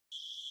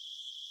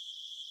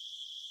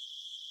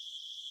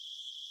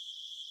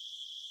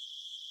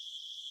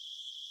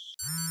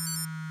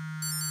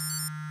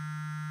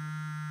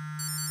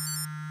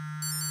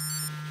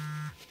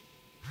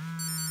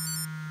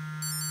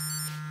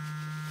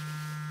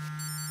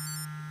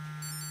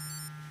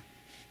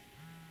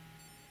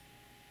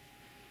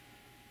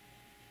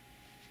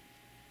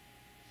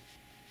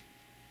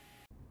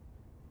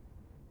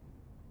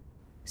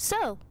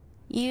So,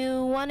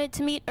 you wanted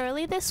to meet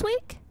early this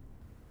week?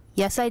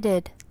 Yes, I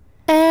did.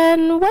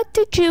 And what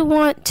did you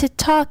want to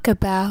talk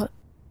about?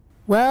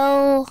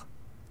 Well,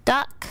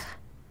 Doc,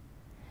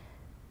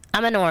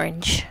 I'm an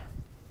orange.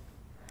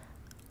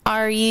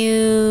 Are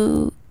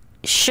you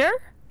sure?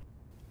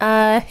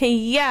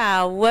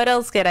 Yeah, what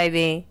else could I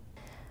be?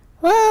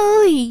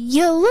 Well,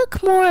 you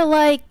look more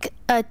like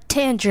a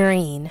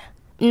tangerine.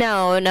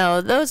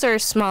 No, those are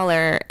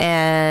smaller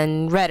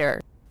and redder.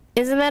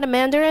 Isn't that a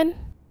mandarin?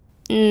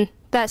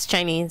 That's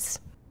Chinese.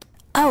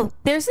 Oh,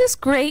 there's this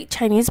great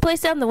Chinese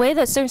place down the way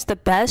that serves the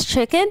best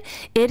chicken.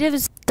 It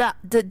is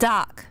the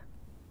Doc.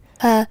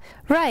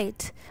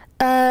 Right.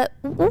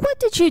 What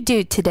did you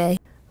do today?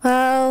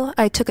 Well,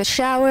 I took a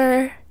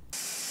shower.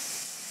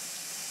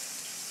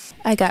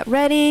 I got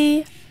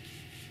ready.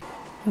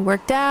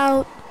 Worked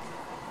out.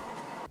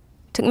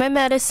 Took my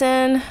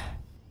medicine.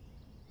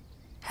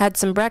 Had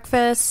some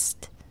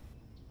breakfast.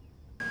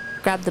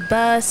 Grabbed the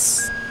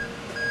bus.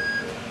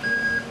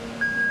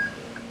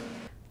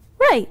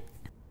 Right.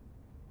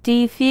 Do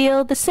you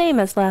feel the same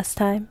as last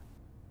time?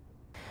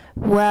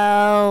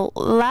 Well,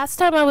 last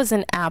time I was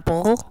an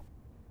apple.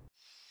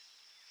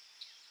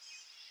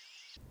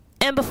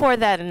 And before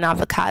that, an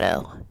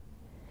avocado.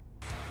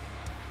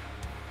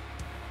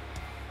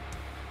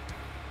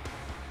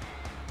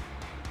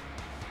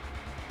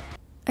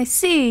 I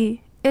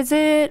see. Is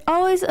it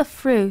always a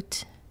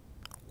fruit?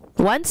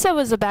 Once it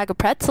was a bag of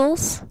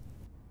pretzels.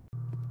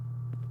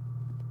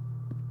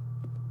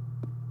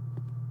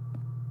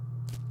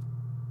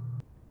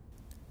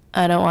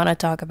 I don't want to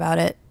talk about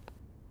it.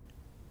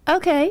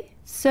 Okay,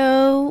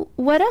 so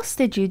what else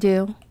did you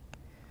do?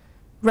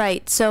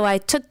 Right, so I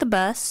took the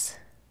bus.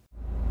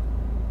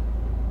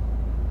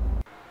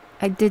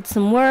 I did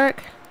some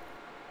work.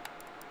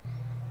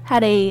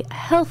 Had a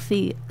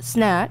healthy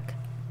snack.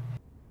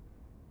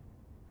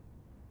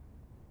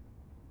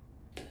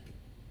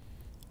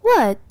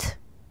 What?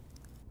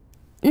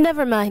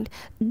 Never mind.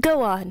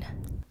 Go on.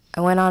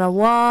 I went on a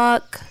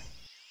walk.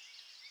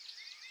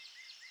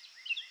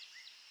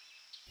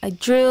 I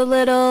drew a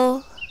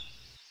little.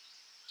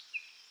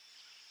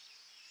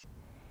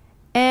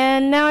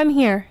 And now I'm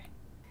here.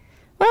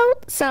 Well,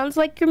 sounds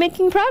like you're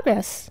making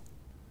progress.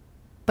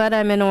 But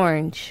I'm an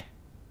orange.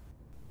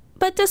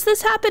 But does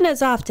this happen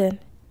as often?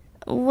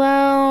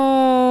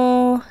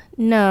 Well,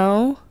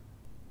 no.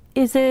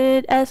 Is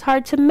it as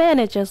hard to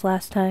manage as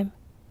last time?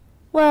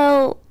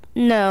 Well,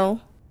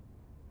 no.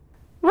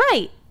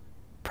 Right.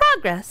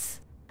 Progress.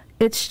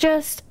 It's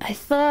just, I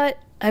thought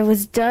I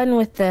was done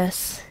with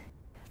this.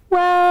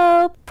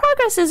 Well,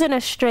 progress isn't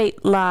a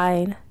straight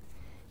line.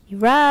 You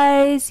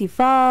rise, you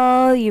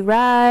fall, you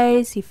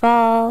rise, you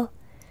fall.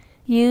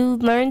 You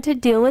learn to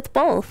deal with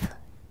both.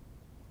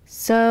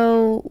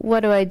 So, what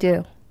do I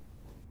do?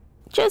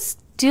 Just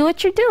do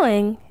what you're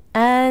doing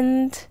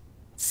and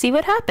see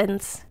what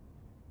happens.